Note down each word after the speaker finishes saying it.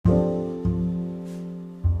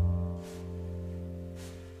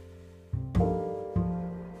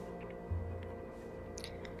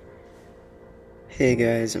Hey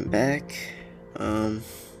guys, I'm back.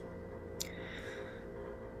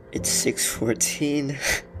 It's 6:14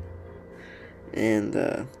 and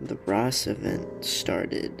the Ross event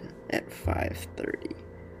started at 5:30.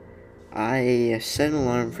 I set an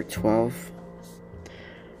alarm for 12.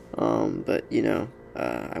 But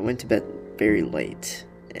I went to bed very late,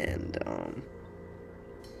 and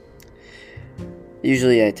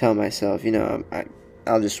usually I tell myself,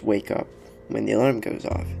 I'll just wake up when the alarm goes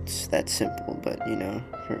off. It's that simple, but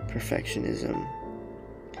for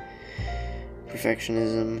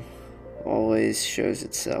perfectionism always shows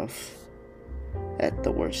itself at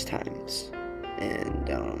the worst times. And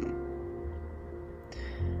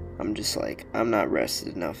I'm just like, I'm not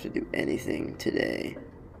rested enough to do anything today.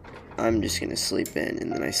 I'm just gonna sleep in,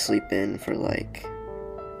 and then I sleep in for like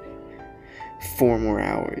 4 more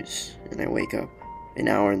hours, and I wake up an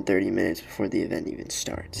hour and 30 minutes before the event even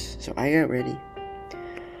starts. So I got ready.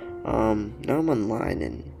 Now I'm online,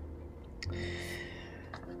 and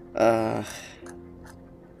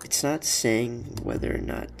it's not saying whether or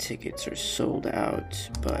not tickets are sold out,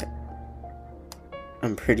 but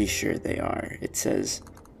I'm pretty sure they are. It says,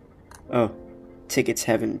 oh, tickets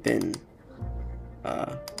haven't been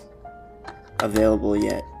available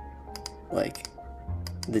yet. Like,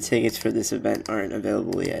 the tickets for this event aren't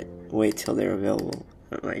available yet. Wait till they're available.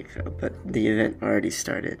 But the event already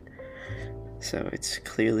started. So it's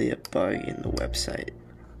clearly a bug in the website.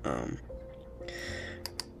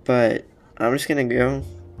 But I'm just gonna go.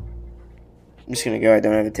 I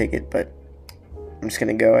don't have a ticket, but I'm just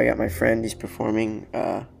gonna go. I got my friend, he's performing,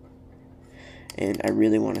 and I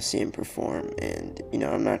really want to see him perform, and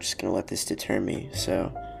I'm not just gonna let this deter me.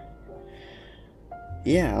 So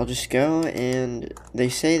yeah, I'll just go. And they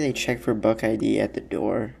say they check for book ID at the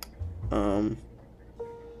door.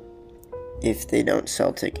 If they don't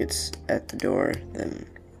sell tickets at the door, then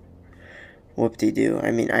whoop-de-doo. I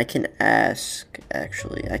mean, I can ask,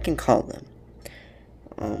 actually. I can call them.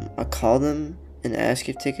 I'll call them and ask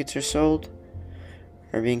if tickets are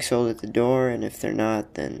being sold at the door, and if they're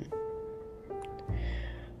not, then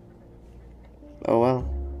oh well.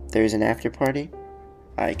 There's an after party.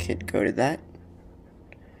 I could go to that.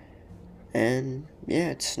 And yeah,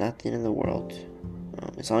 it's not the end of the world.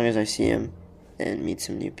 As long as I see him and meet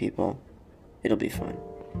some new people, it'll be fun.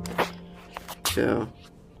 So,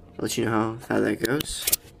 I'll let you know how that goes.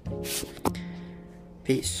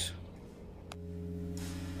 Peace.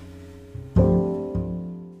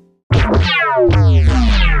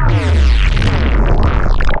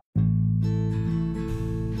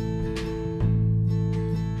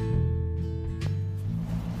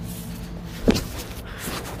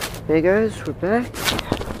 Hey guys, we're back.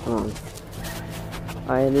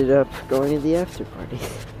 I ended up going to the after party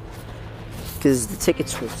because the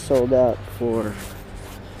tickets were sold out for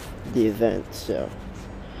the event. So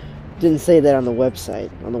didn't say that on the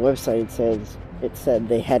website. On the website it said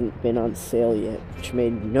they hadn't been on sale yet, which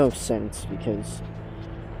made no sense because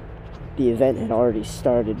the event had already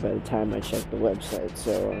started by the time I checked the website.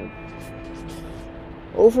 So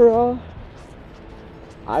overall,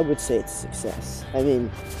 I would say it's a success. I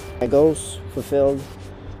mean, my goals fulfilled.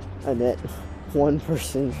 I met one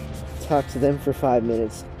person, talked to them for 5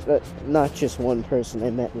 minutes. Not just one person, I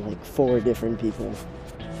met like 4 different people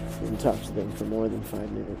and talked to them for more than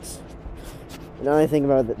 5 minutes. And now I think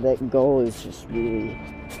about it, that goal is just really,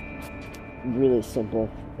 really simple.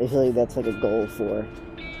 I feel like that's like a goal for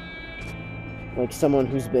like someone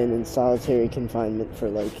who's been in solitary confinement for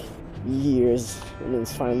like years and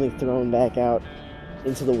is finally thrown back out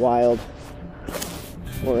into the wild,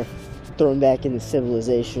 or thrown back into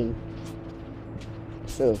civilization.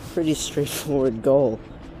 So, pretty straightforward goal.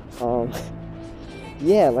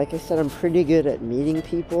 Yeah, like I said, I'm pretty good at meeting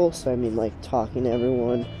people, so I mean, like, talking to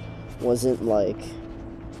everyone wasn't like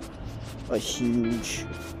a huge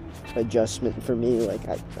adjustment for me. Like,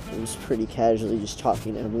 I was pretty casually just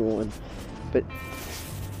talking to everyone. But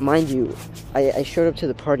mind you, I showed up to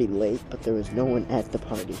the party late, but there was no one at the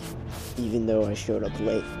party, even though I showed up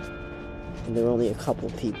late. And there were only a couple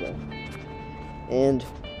people. And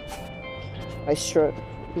I struck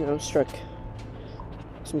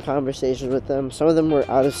some conversations with them. Some of them were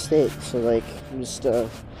out of state, so like just your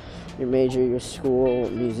major, your school,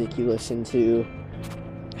 music you listen to,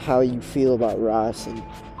 how you feel about Ross, and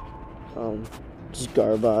just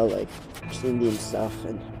Garba, like just Indian stuff.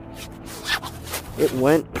 And it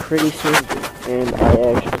went pretty smoothly, and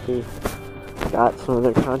I actually got some of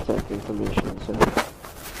their contact information, so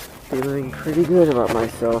feeling pretty good about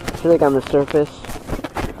myself. I feel like on the surface,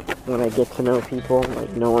 when I get to know people,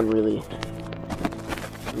 like no one really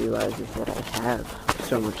realizes that I have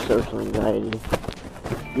so much social anxiety,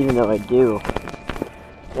 even though I do.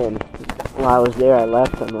 And while I was there, I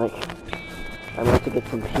left. I went to get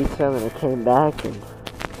some pizza, and I came back, and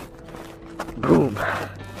boom,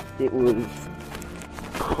 it was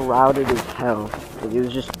crowded as hell. Like, it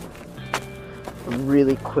was just a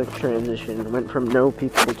really quick transition. It went from no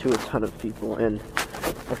people to a ton of people, and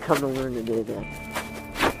I've come to learn today that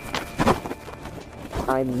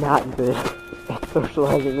I'm not good at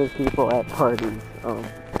socializing with people at parties.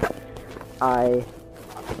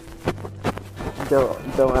 Though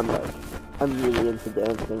I'm really into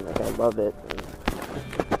dancing, like I love it,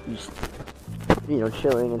 and just,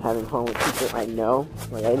 chilling and having fun with people I know.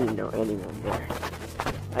 Like, I didn't know anyone there.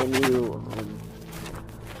 I knew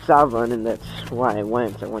Salvan, and that's why I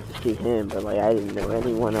went to see him, but like I didn't know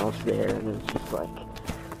anyone else there, and it's just like,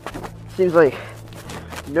 seems like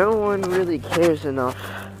no one really cares enough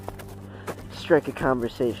to strike a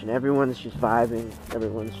conversation. Everyone's just vibing,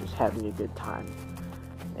 everyone's just having a good time,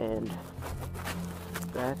 and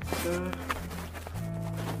that's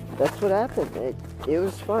what happened. It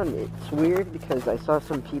was fun. It's weird because I saw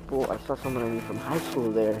someone I knew from high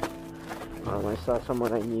school there. I saw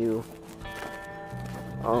someone I knew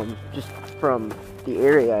just from the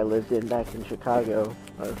area I lived in back in Chicago,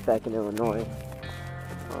 or back in Illinois.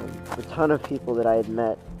 A ton of people that I had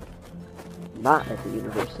met not at the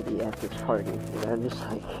university at this party, and I'm just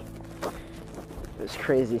like, it was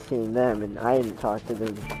crazy seeing them, and I hadn't talked to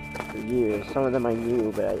them for years. Some of them I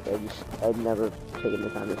knew, but I'd never taken the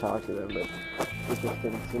time to talk to them, but it just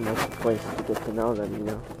didn't seem like a place to get to know them,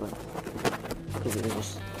 because it was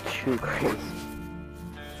just too crazy.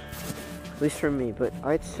 At least for me, but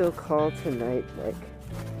I'd still call tonight, like,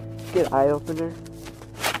 a good eye-opener.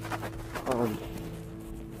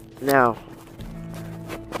 Now,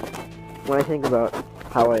 when I think about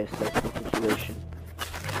how I assess the situation,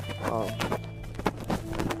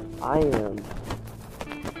 I am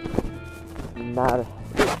not,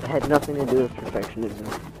 it had nothing to do with perfectionism.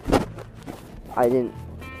 I didn't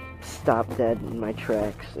stop dead in my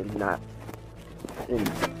tracks and not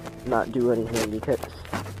do anything because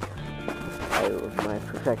of my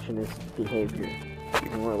perfectionist behavior.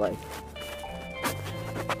 It's more like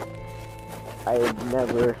I had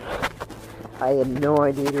no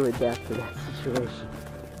idea to adapt to that situation.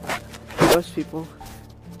 Most people,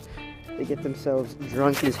 they get themselves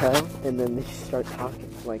drunk as hell and then they start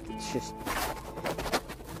talking like it's just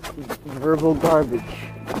verbal garbage,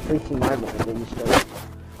 freaking my mind, and you start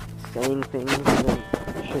saying things and then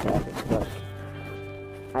shit happens. But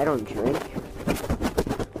I don't drink,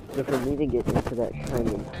 so for me to get into that kind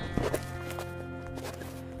of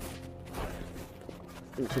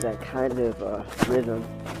rhythm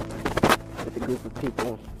with a group of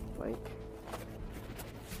people, like,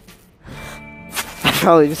 I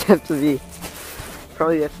probably have to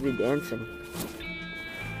be dancing,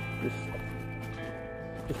 just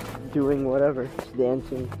doing whatever, just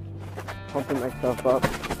dancing, pumping myself up.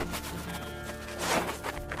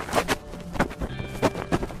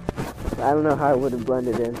 I don't know how I would have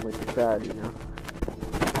blended in with the crowd, I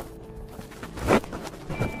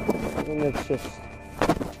think it's just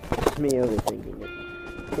me overthinking it.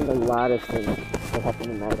 I think a lot of things that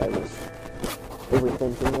happened tonight, I was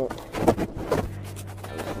overthinking it. I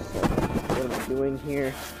was just like, what am I doing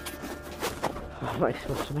here? How am I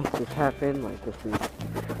supposed to make this happen? Like, this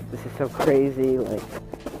is so crazy, like,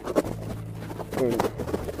 and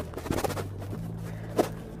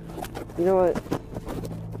you know what?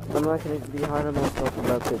 I'm not going to be hard on myself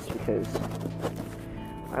about this because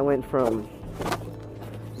I went from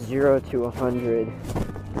 0 to 100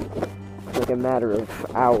 like a matter of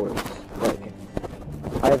hours. Like,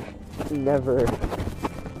 I've never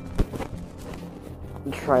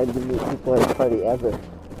tried to meet people at a party ever.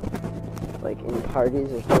 Like, in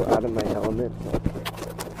parties, are so out of my element. Like,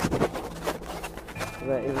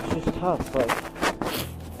 but it was just tough. Like,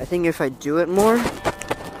 I think if I do it more,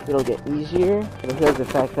 it'll get easier. But because the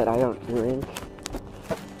fact that I don't drink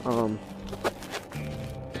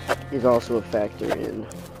is also a factor in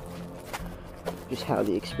just how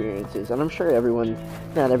the experience is. And I'm sure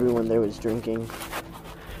not everyone there was drinking.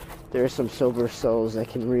 There are some sober souls that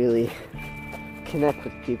can really connect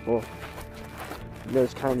with people in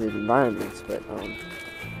those kinds of environments, but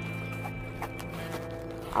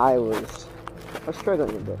I was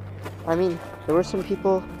struggling a bit. I mean, there were some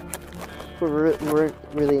people who weren't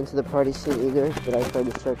really into the party scene either that I tried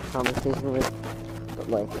to start a conversation with, but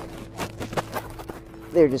like,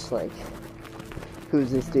 they're just like, who's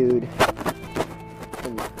this dude?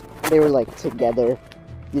 And they were like together,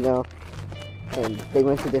 and they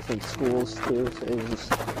went to different schools too, so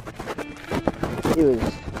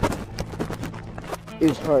it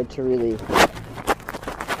was hard to really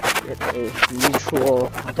get a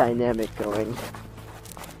mutual dynamic going.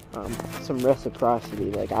 Some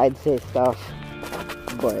reciprocity. Like, I'd say stuff,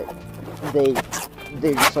 but they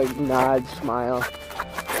just like nod, smile,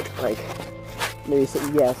 like maybe say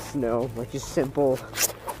yes, no, like just simple,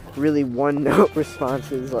 really one-note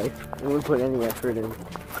responses. Like, I wouldn't put any effort in.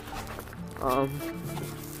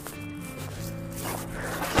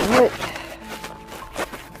 But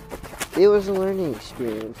it was a learning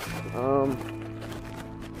experience.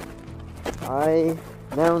 I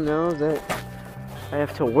now know that I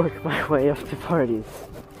have to work my way up to parties.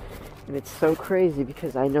 And it's so crazy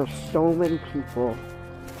because I know so many people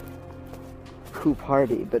who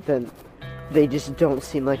party, but then they just don't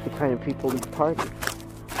seem like the kind of people who party.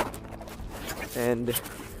 And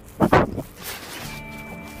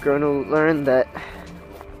going to learn that,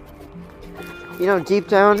 you know, deep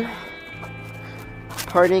down,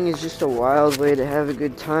 partying is just a wild way to have a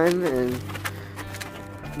good time, and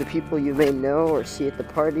the people you may know or see at the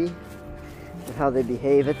party and how they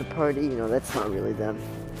behave at the party, you know, that's not really them.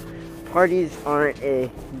 Parties aren't a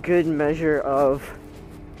good measure of,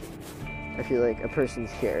 I feel like, a person's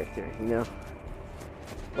character, you know?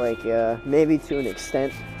 Like, maybe to an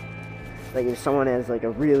extent. Like, if someone has, like, a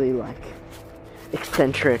really, like,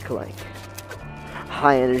 eccentric, like,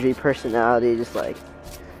 high-energy personality, just, like,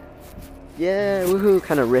 yeah, woohoo,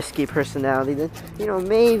 kind of risky personality, then, you know,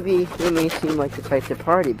 maybe they may seem like the type to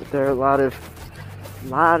party, but there are a lot of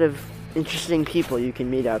interesting people you can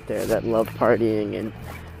meet out there that love partying, and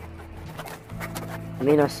it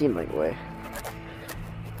may not seem like a way.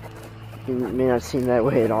 It may not seem that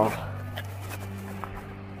way at all.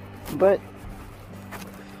 But,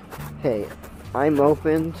 hey, I'm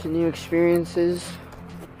open to new experiences.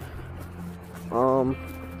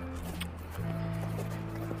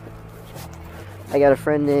 I got a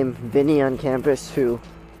friend named Vinny on campus who,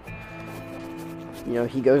 you know,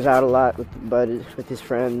 he goes out a lot with his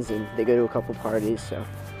friends, and they go to a couple parties, so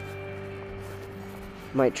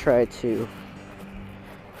might try to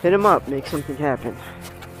hit him up, make something happen.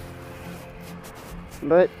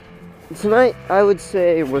 But tonight, I would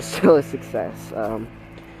say, was still a success.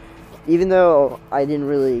 Even though I didn't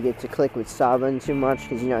really get to click with Saban too much,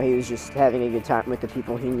 because, you know, he was just having a good time with the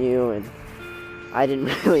people he knew, and I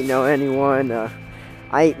didn't really know anyone.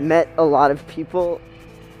 I met a lot of people,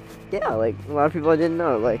 yeah, like, a lot of people I didn't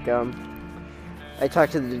know. Like, I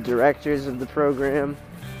talked to the directors of the program.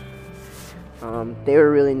 They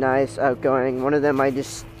were really nice, outgoing. One of them I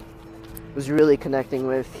just was really connecting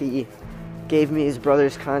with. He gave me his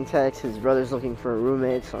brother's contact. His brother's looking for a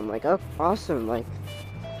roommate, so I'm like, oh, awesome, like,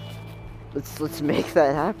 let's make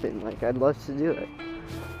that happen. Like, I'd love to do it.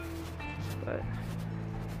 But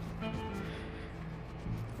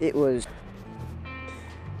it was,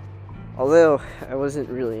 although I wasn't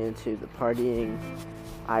really into the partying,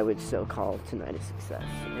 I would still call tonight a success.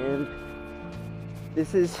 And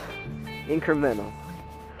this is incremental.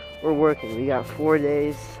 We're working. We got 4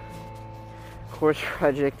 days. Course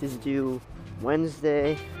project is due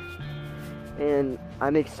Wednesday, and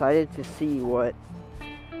I'm excited to see what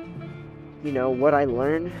I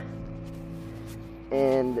learn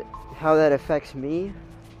and how that affects me,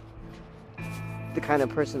 the kind of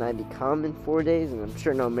person I become in 4 days. And I'm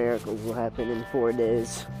sure no miracles will happen in 4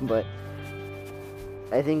 days, but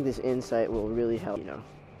I think this insight will really help,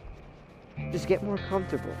 just get more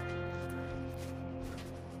comfortable.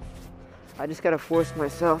 I just gotta force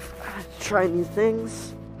myself to try new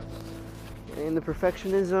things, and the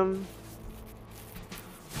perfectionism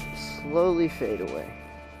slowly fade away.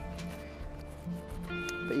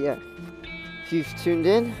 But yeah, if you've tuned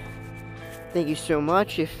in, thank you so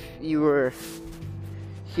much. If you were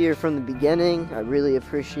here from the beginning, I really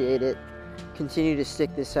appreciate it. Continue to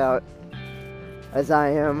stick this out, as I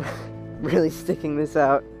am really sticking this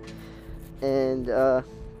out, and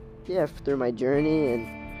through my journey, and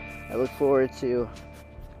I look forward to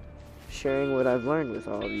sharing what I've learned with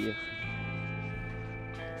all of you.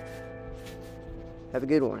 Have a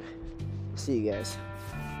good one. See you guys.